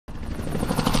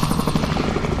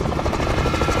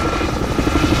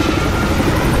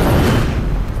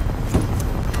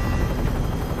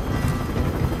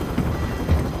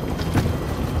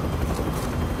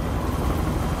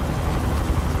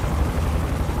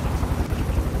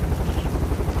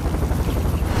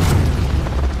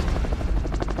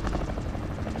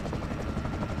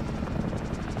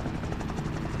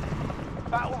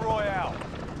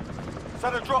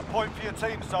point for your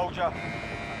team, soldier.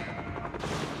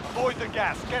 Avoid the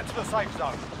gas. Get to the safe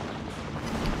zone.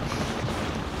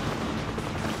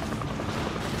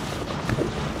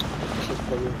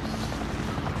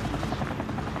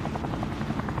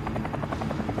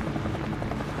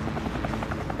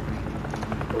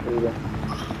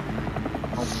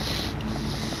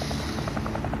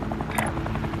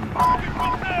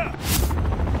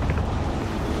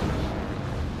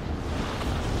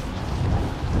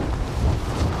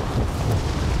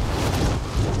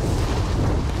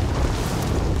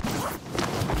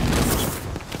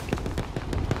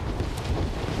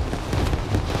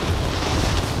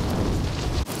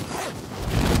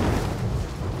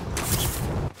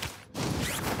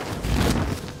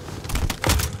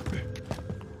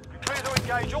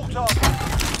 Engage all targets.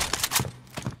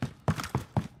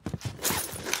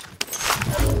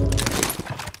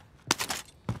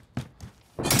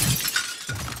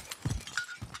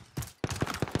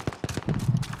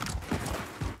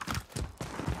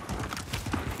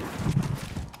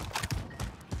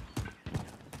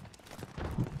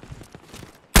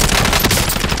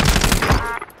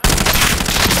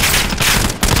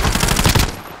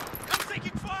 I'm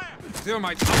taking fire! Still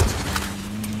my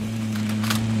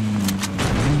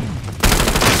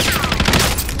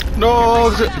No,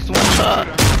 it's one shot.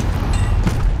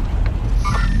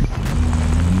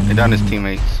 He down his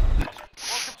teammates.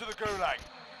 Welcome to the Gulag.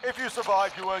 If you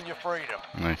survive, you earn your freedom.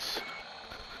 Nice.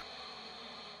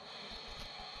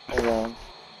 Hold on.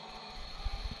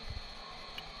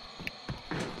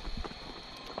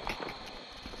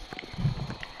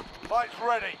 Fight's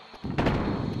ready.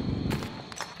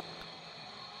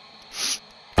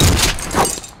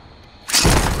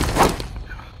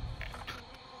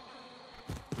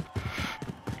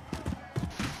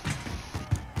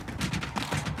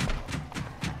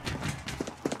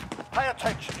 Pay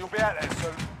attention, you'll be out there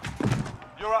soon.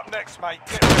 You're up next, mate.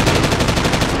 Get ready.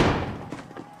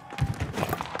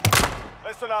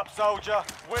 Listen up, soldier.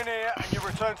 Win here and you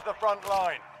return to the front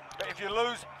line. But if you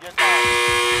lose, you're done.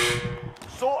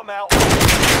 Sort them out.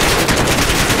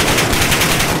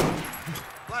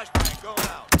 Flashbang going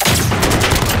out.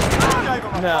 Gave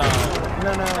 'em a No. fight.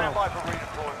 No. Stand by for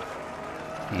redeployment.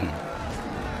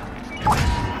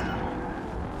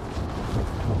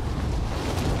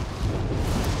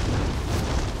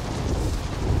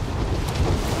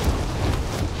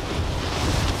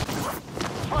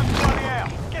 Time's running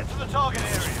out. Get to the target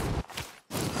area.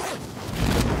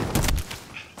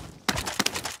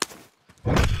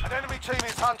 An enemy team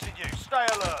is hunting you. Stay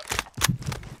alert.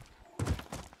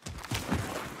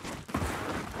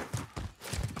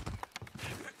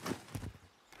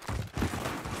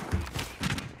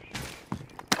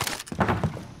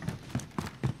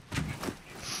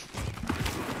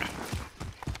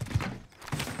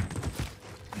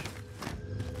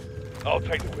 I'll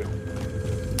take the wheel.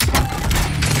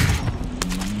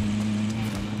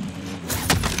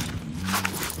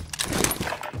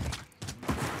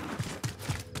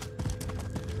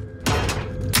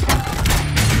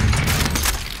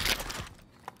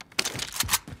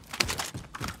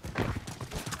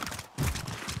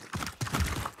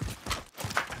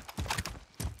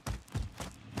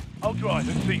 I'll drive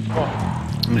and see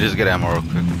spot. Let me just get ammo real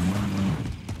quick.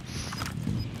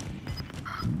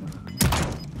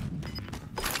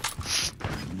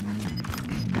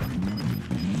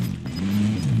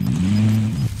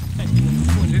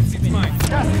 It's mine.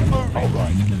 Gas is moving. All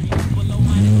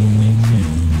right.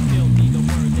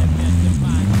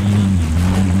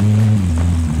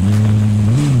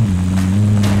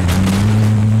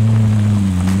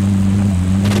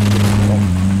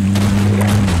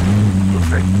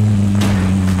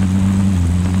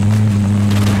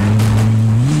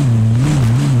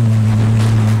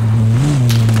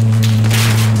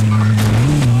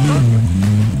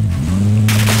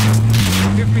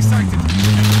 Give me sighted.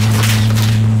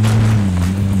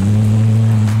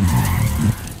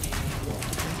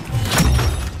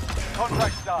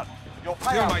 Contract's done. Your Yeah,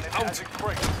 payout mate, limit out. has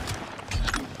increased.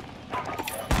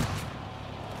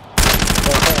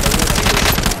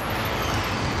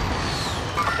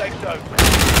 Safe zone.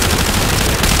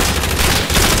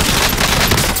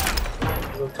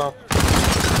 The top.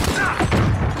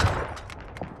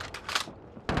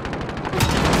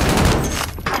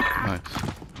 Nice.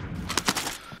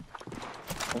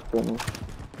 Okay.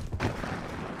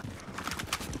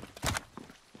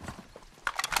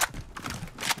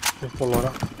 Ecco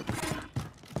allora.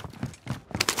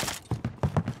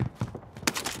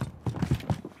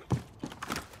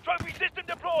 Trophy system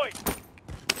deployed.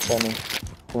 Coming.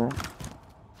 Okay.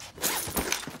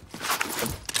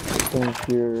 I think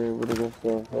you're able to go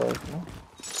so fast, no?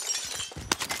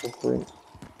 So great.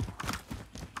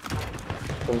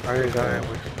 Ahí está,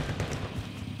 güey.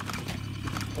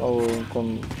 Oh,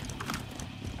 come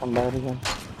back again.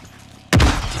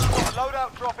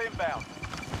 Loadout drop inbound.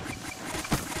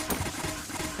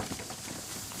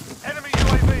 Enemy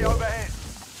UAV overhead.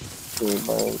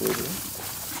 Goodbye, already.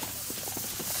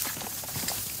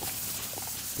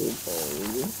 Goodbye,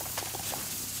 already.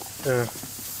 Yeah.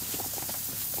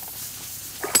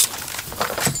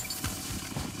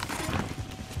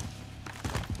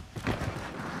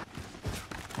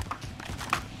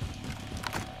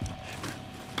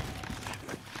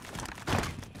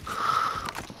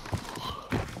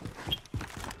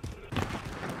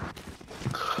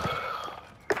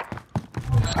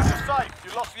 You're safe.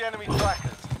 You lost the enemy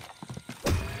trackers.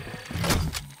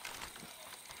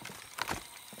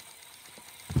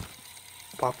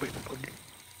 Pop it, pop it.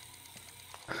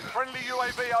 Friendly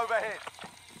UAV overhead.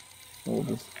 Oh,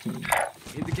 this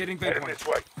Indicating Heading waypoint. this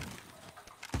way.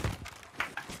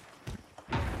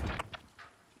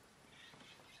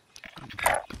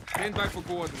 Stand by for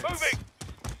coordinates. Moving!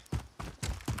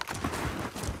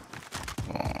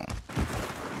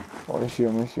 Oh, I see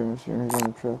him. He's on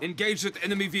the truck. Engage that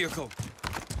enemy vehicle.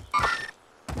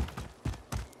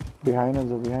 Behind us,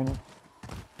 behind us.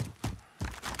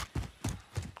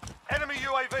 Enemy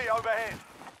UAV overhead.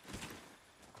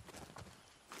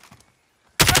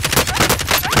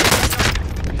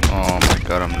 Oh my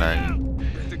god, I'm lagging.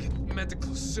 Better get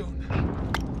medical soon.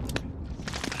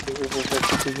 Enemy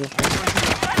UAV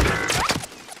overhead.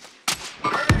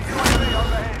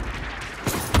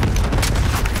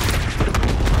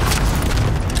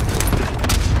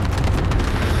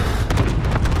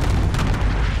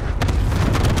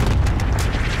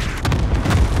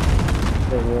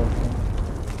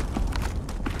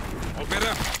 All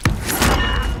better.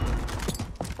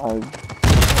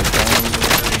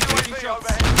 UAV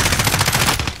overhead.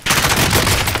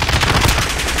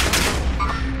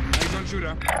 Eyes on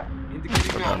shooter.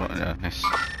 Indicating Oh, waypoint. no, yeah, nice.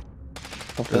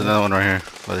 There's another one right here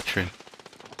by the tree.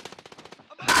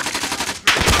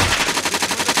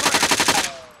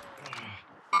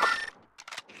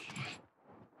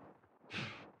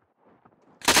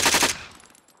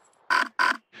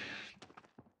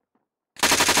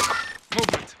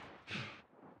 Movement.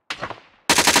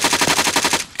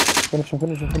 Finish him.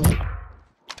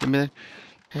 Give me that.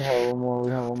 We have one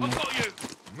more. I've got you.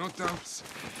 No doubts.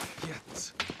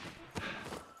 Yet.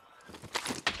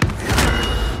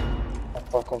 I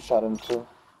fucking shot him too.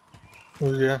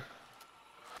 Oh, yeah.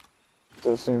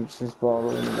 The same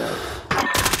spot in the back.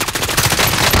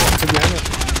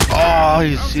 Oh,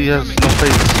 he has no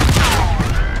face.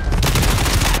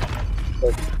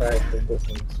 That's a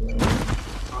different team.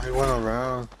 Oh, he went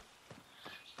around.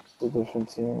 It's a different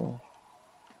team.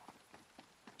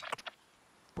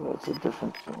 That's a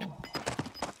different team.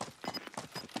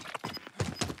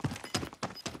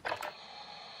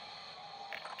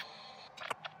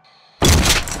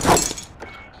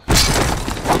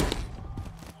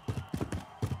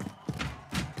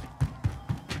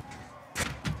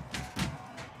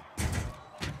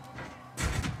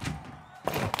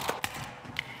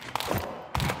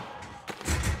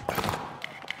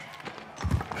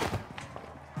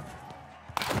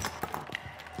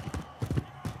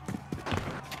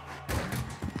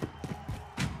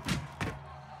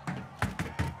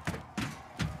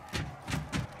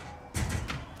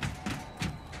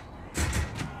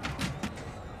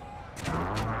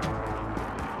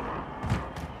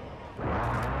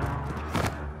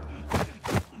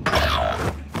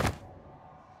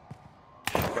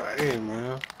 Hey,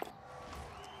 man.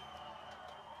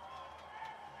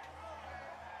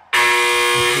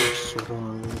 Solo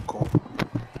nunca.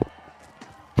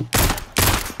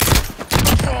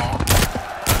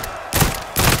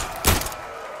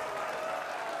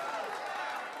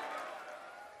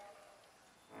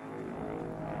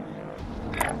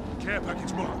 Care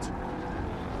package marked.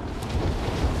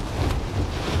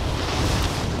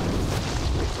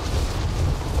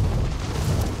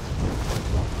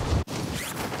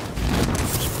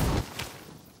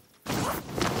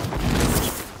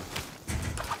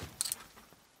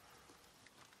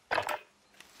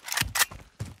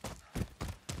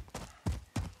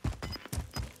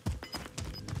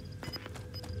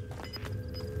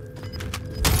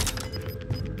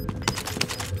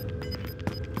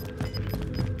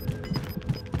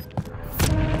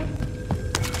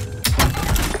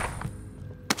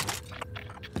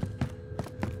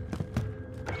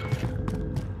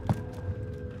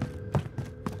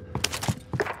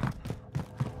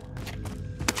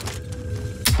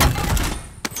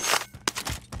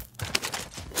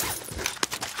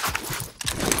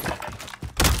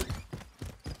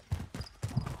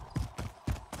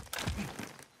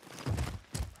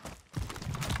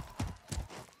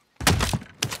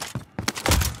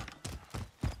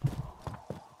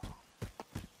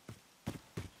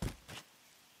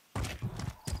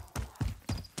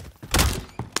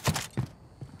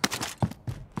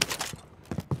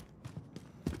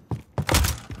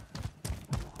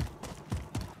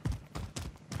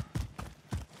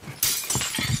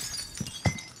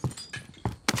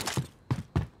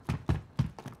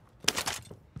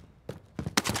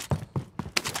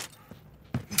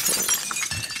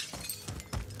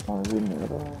 Oh,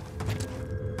 dinero.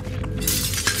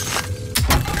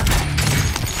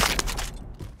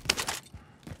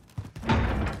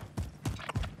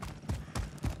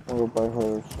 I'll go buy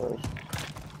her first.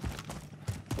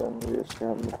 Then we just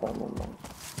have the family man.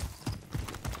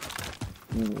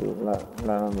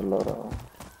 Land on the lotto.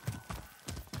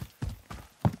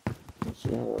 Let's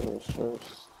see how it is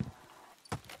first.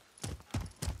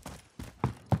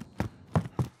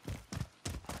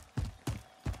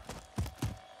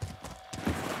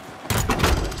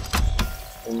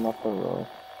 In my row.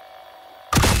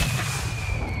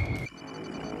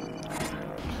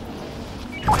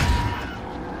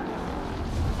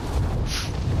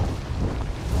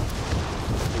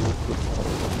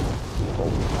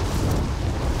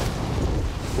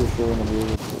 For sure gonna be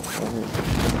able to.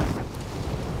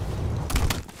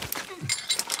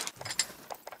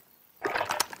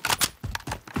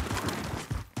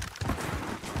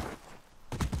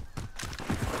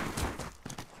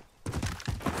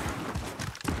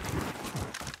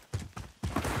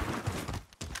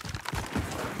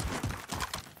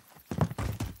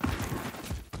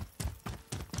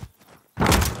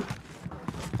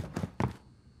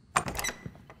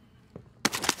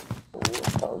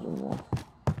 More.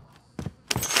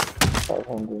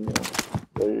 500 more.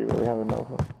 There you go, we have enough.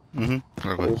 Okay.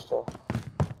 Good stuff.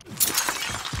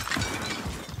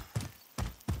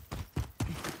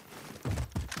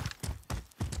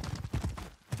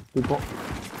 People.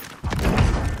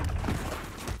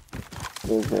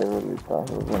 There's a really stuff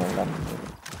we're gonna land.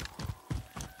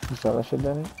 You saw that shit,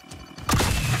 Danny?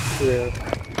 Yeah.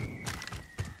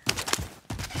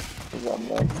 We got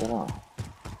back to now.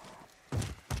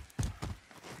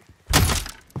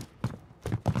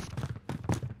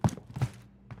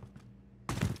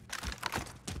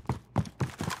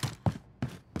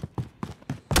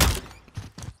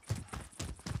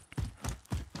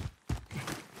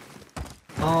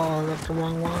 Oh, that's the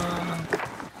wrong one.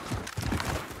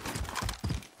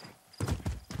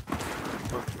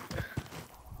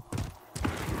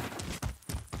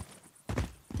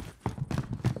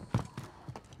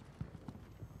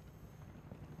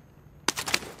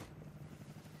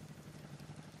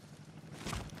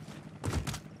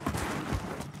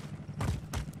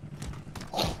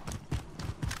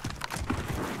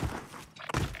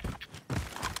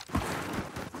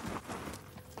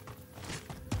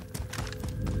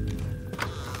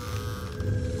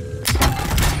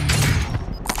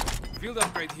 Field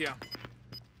upgrade here.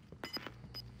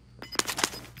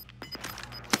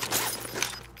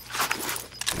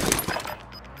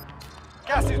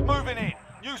 Gas is moving in.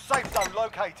 New safe zone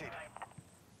located.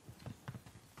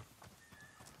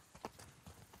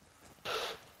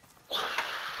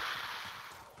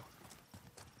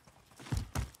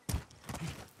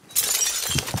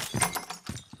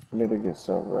 Need to get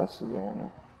some rest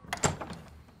again.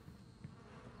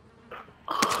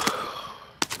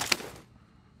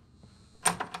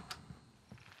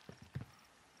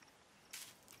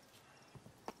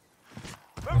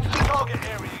 Move to the target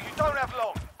area. You don't have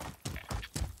long.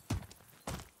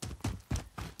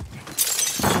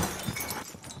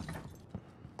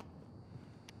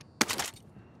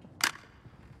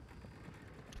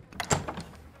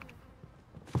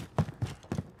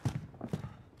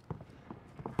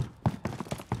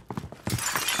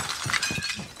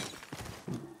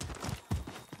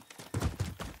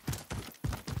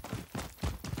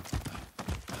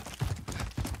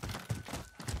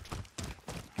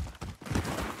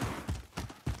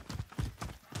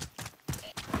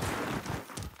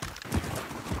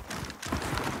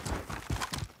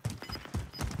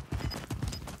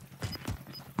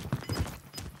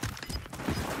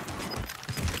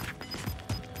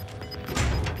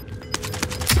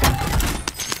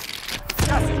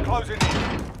 Gas is closing in.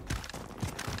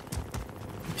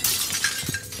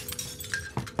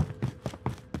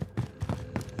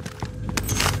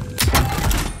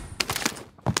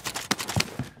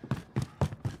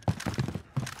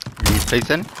 You need place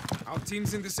in? Our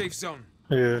team's in the safe zone.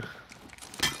 Yeah.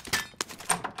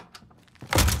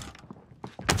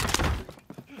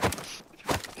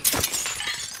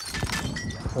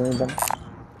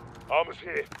 Armor's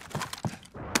here.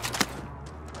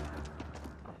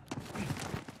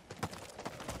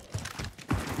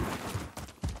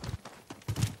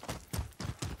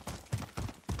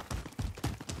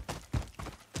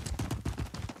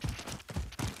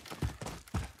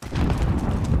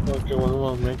 Okay, one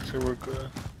of them makes it, we're good.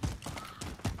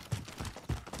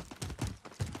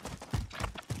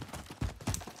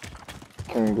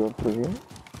 Can we go through here?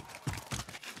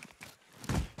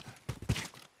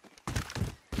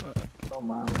 No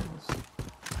mind.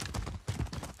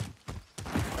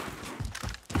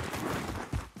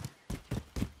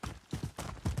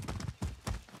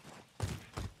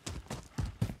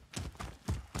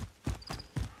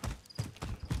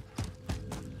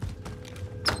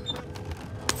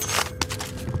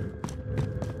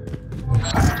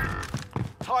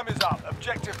 Time is up.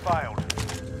 Objective failed.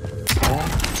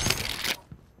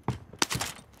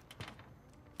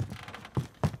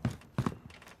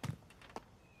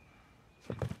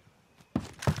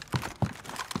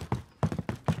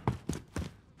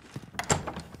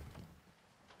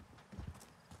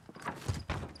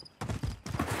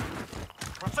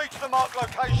 Proceed to the marked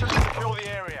location and secure the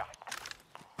area.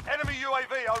 Enemy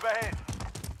UAV overhead.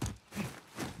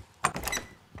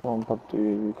 One pop the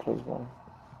UAV close by.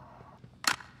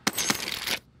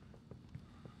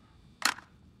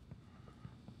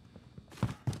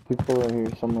 People are here,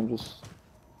 someone just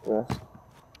rest.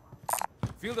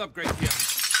 Field upgrade here.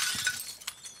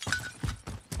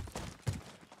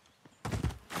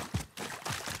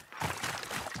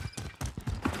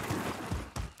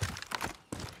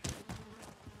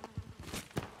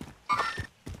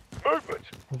 Movement!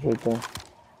 It's right there.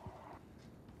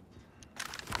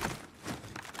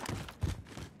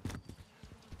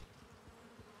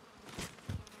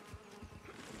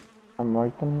 I'm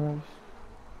right on guys.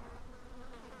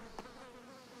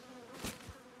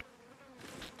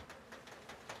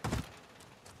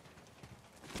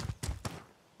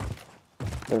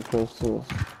 They're close to us.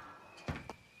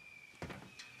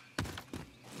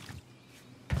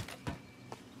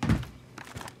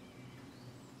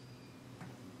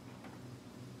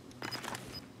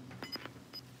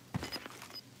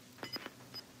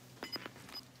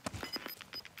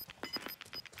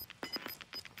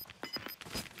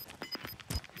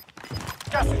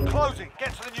 Gas is closing.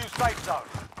 Get to the new safe zone.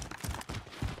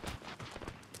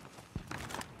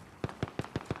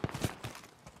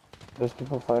 There's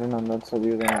people fighting on that side.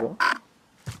 You're gonna go.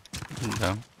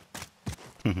 No.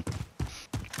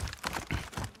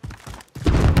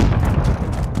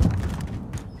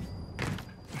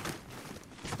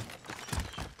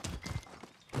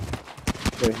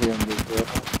 They're here in this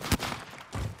warehouse.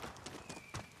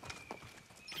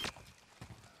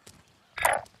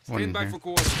 One Stand by here. for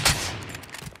coordinates.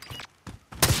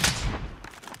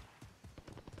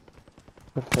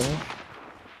 Good finish.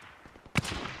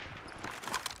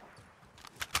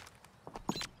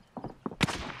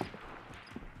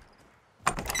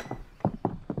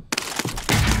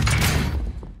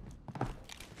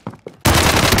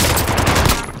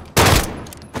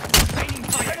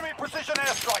 Enemy precision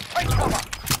airstrike. Take cover.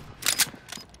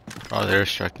 Oh, they're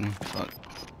striking. Fuck.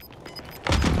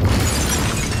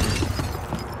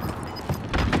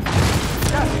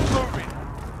 Gas is moving.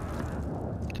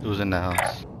 It was in the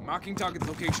house. Marking target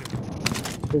location.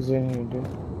 Who's in here, dude?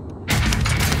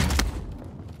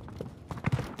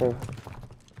 Perfect.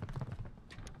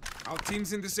 Our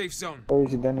team's in the safe zone. Oh,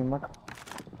 is he Danny Mark?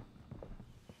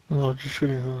 No, just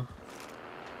shooting her.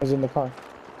 He's in the car.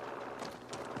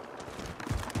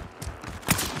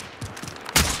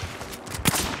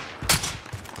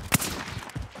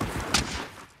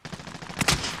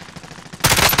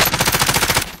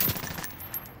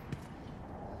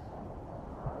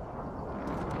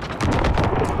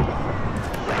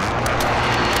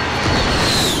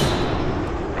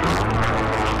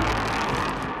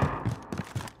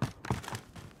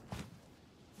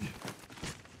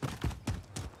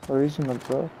 Where is he, my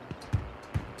bro?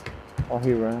 Oh,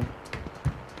 he ran.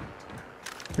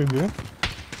 In there?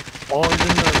 Oh, he's in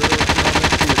there.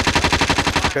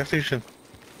 Gas station.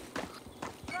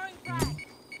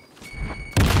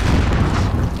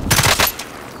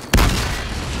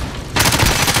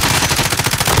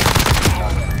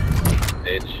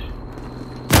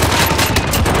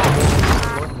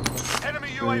 Enemy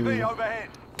UAV overhead.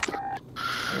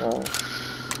 Wow.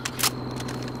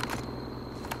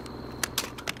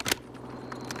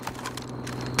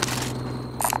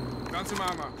 Found some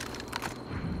armor.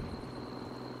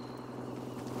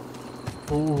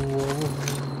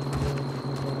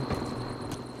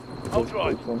 Hold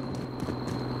right.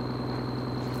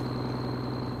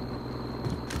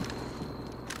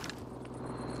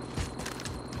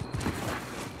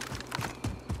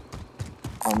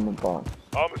 On the box.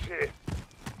 Armor's here.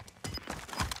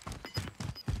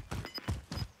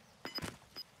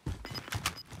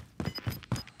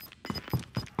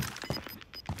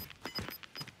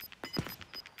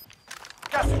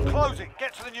 Gas is closing.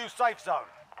 Get to the new safe zone.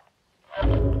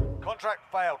 Contract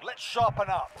failed. Let's sharpen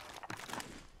up.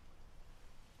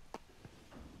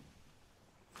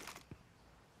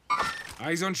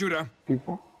 Eyes on shooter.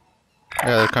 People?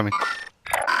 Yeah, they're coming.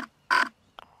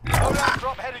 Loadout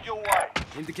drop headed your way.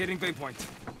 Indicating waypoint.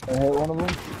 I hit one of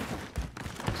them.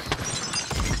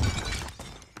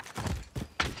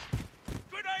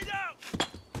 Grenade out!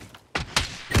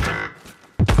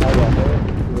 I got hit.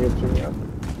 We get Jimmy up.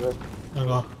 Good. I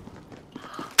got.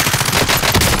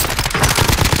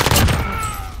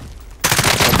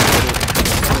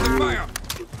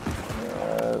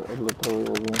 Tabii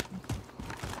oluyor.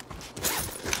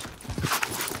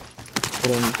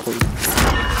 Buranın koyu.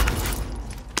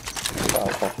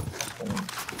 Bak.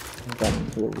 Ben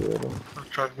görüyorum.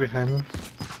 Truck behind us.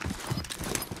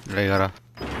 They got off.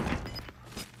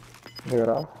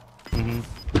 Here.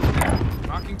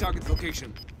 Marking target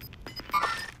location.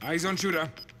 Eyes on shooter.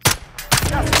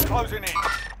 Gas is closing in.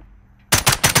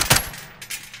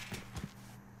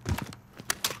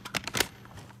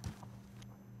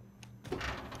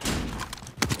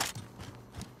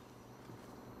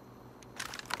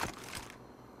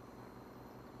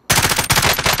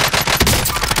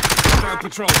 Hostile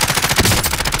patrol.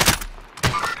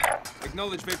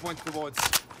 Acknowledge waypoint towards.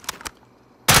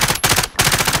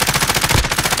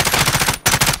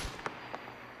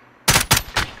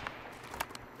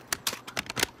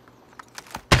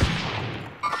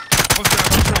 Hostile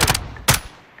patrol.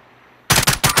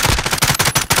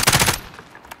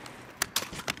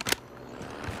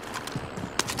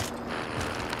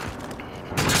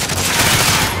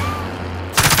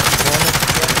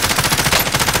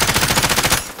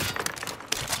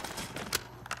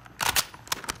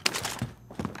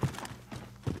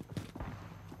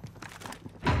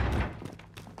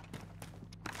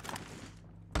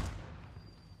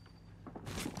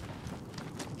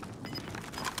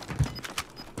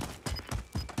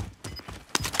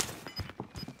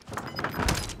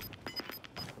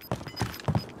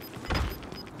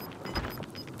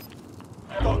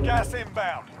 Got gas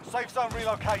inbound. Safe zone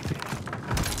relocated.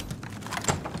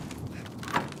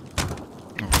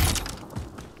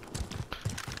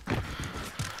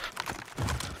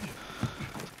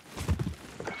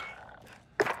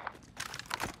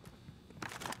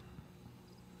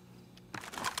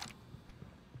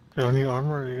 You have any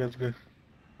armor? Or you guys good?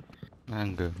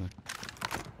 I'm good. Man.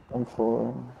 I'm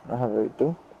for. I have a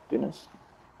two. Dennis.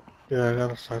 Yeah, I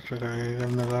got a satchel guy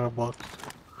and I got a box.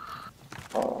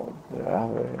 Oh, yeah, I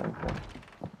have a. Okay.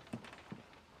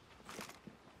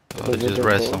 Oh, they just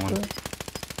rest someone.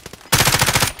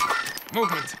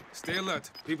 Movement. Stay alert.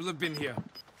 People have been here.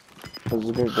 Does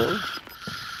it get gold?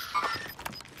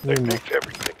 They've nicked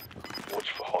everything.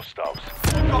 Watch for hostiles.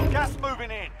 Got gas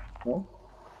moving in. No?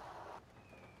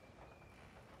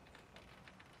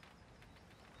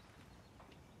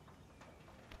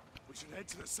 We should head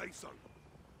to the safe zone.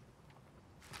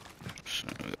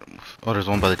 Oh, there's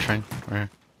one by the train. Right here.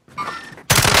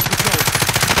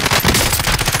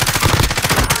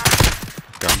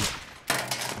 Got him.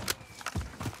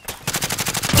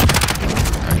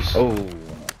 Nice. Oh.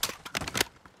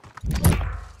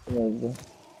 Maybe.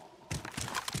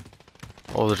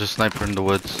 Oh, there's a sniper in the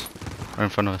woods. Right in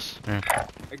front of us. Here.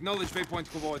 Acknowledge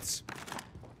waypoint towards.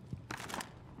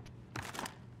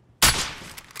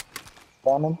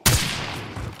 Down him.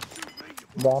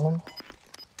 Down him.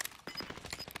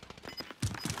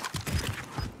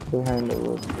 Behind the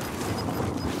wood.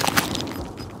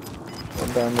 Or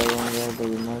down the wrong wall, but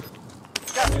you might.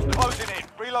 Gas is closing in.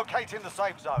 Relocating the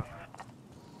safe zone.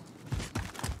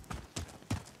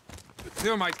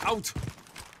 Thermite out.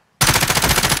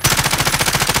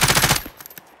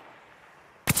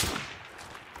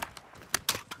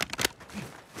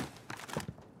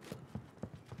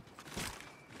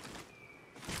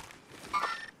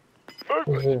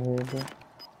 Is it here?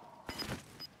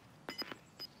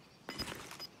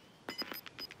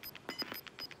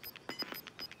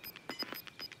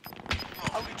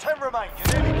 Only 10 remain.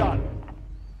 You're nearly done.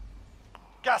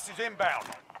 Gas is inbound.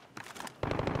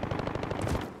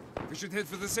 We should head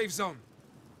for the safe zone.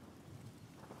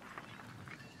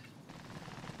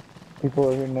 People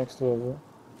are here next to us, bro.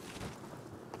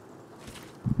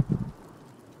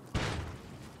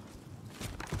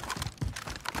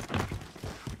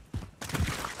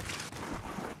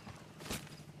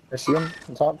 I see him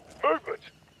on top. Movement!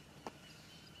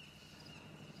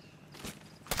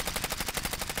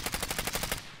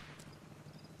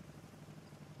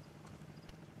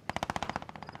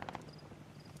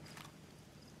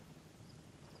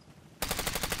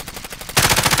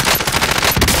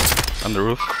 On the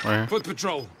roof. Right here. Foot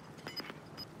patrol.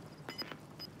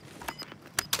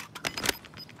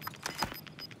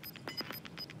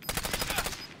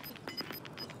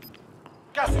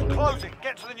 Gas is closing.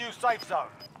 Get to the new safe zone.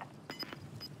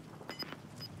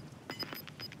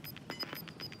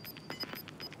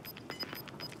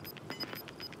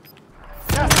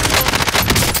 Gas is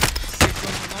Safe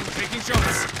zone along, taking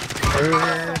shots.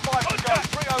 closing. 5 to go.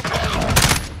 3 over.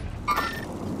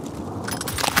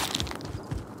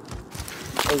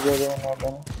 Where's the other one not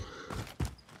done?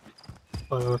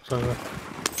 Oh, what's over?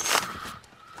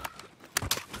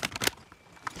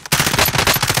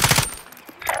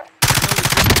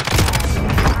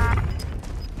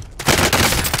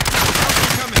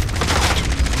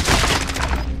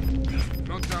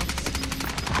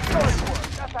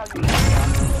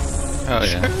 Oh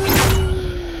yeah.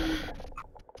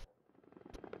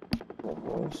 Yeah,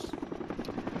 boys.